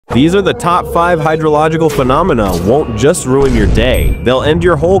These are the top 5 hydrological phenomena won't just ruin your day, they'll end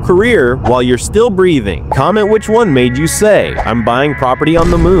your whole career while you're still breathing. Comment which one made you say, I'm buying property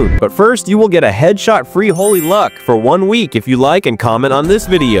on the moon. But first, you will get a headshot free holy luck for 1 week if you like and comment on this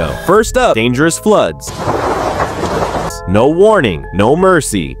video. First up, dangerous floods. No warning, no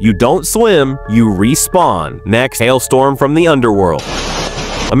mercy. You don't swim, you respawn. Next, hailstorm from the underworld.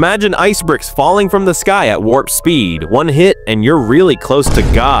 Imagine ice bricks falling from the sky at warp speed. One hit and you're really close to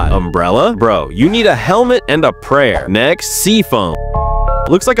God. Umbrella? Bro, you need a helmet and a prayer. Next, sea foam.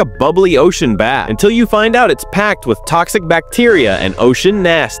 Looks like a bubbly ocean bath until you find out it's packed with toxic bacteria and ocean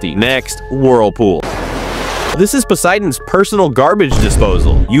nasty. Next, whirlpool. This is Poseidon's personal garbage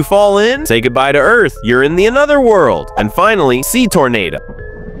disposal. You fall in, say goodbye to Earth, you're in the another world. And finally, sea tornado.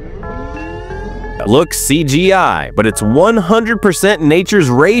 Looks CGI, but it's 100% nature's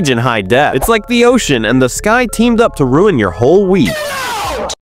rage in high def. It's like the ocean and the sky teamed up to ruin your whole week.